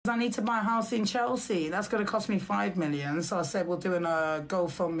I need to buy a house in Chelsea. That's going to cost me 5 million. So I said we're doing a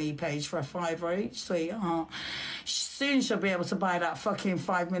GoFundMe page for a £5 each, sweetheart. Soon she'll be able to buy that fucking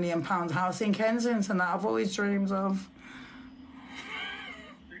 £5 million house in Kensington that I've always dreamed of.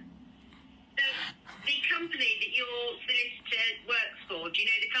 So the company that your solicitor works for, do you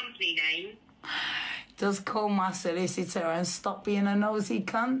know the company name? Just call my solicitor and stop being a nosy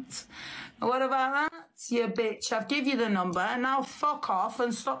cunt. What about that, you bitch? I've give you the number. Now fuck off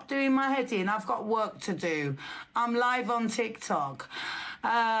and stop doing my head in. I've got work to do. I'm live on TikTok.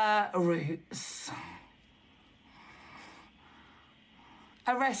 Roots.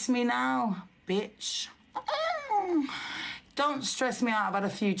 Arrest me now, bitch. Don't stress me out. I've had a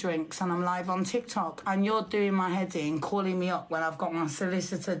few drinks and I'm live on TikTok and you're doing my head in, calling me up when I've got my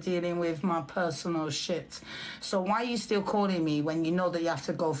solicitor dealing with my personal shit. So why are you still calling me when you know that you have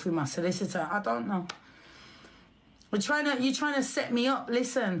to go through my solicitor? I don't know. You're trying to set me up.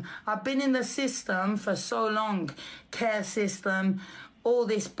 Listen, I've been in the system for so long. Care system, all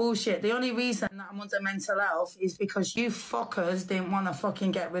this bullshit. The only reason that I'm under mental health is because you fuckers didn't want to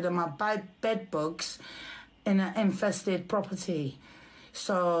fucking get rid of my bed bugs in an infested property.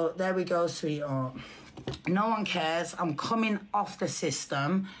 So there we go, sweetheart. No one cares. I'm coming off the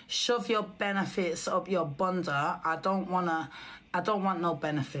system. Shove your benefits up your bunda. I don't want no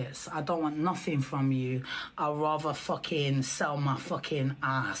benefits. I don't want nothing from you. I'd rather fucking sell my fucking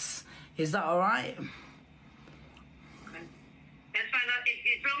ass. Is that all right? Okay. That's fine.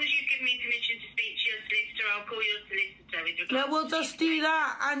 As long as you've given me permission to speak to your solicitor, I'll call your solicitor. Yeah, we'll just do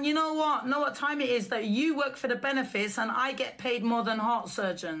that. And you know what? Know what time it is? That you work for the benefits and I get paid more than heart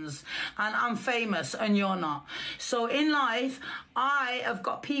surgeons. And I'm famous and you're not. So in life, I have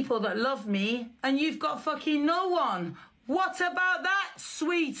got people that love me and you've got fucking no one. What about that,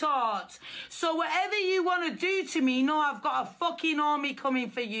 sweetheart? So whatever you want to do to me, know I've got a fucking army coming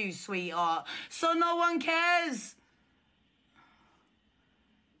for you, sweetheart. So no one cares.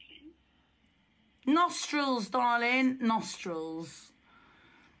 Nostrils, darling, nostrils.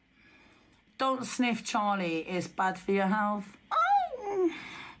 Don't sniff Charlie, it's bad for your health. Oh.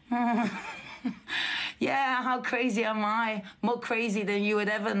 Yeah, how crazy am I? More crazy than you would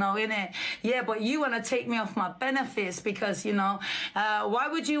ever know, innit? Yeah, but you want to take me off my benefits because, you know, why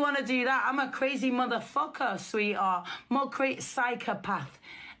would you want to do that? I'm a crazy motherfucker, sweetheart. More crazy psychopath.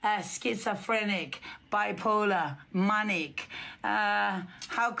 Schizophrenic, bipolar, manic.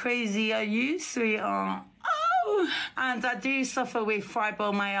 How crazy are you, sweetheart? Oh, and I do suffer with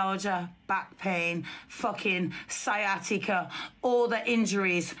fibromyalgia, back pain, fucking sciatica, all the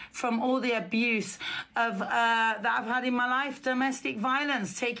injuries from all the abuse of that I've had in my life, domestic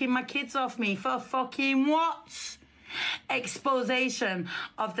violence, taking my kids off me for fucking what? Exposition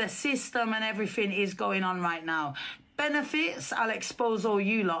of the system and everything is going on right now. Benefits, I'll expose all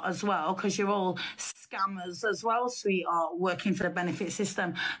you lot as well because you're all scammers as well, sweetheart, working for the benefit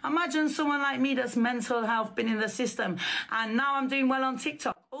system. Imagine someone like me that's mental health, been in the system, and now I'm doing well on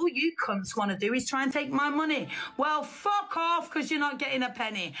TikTok. All you cunts want to do is try and take my money. Well, fuck off because you're not getting a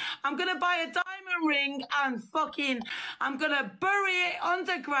penny. I'm going to buy a diamond ring and fucking, I'm going to bury it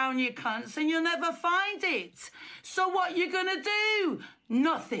underground, you cunts, and you'll never find it. So what you going to do?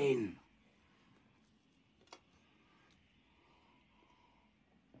 Nothing.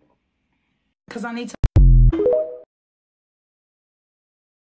 Because I need to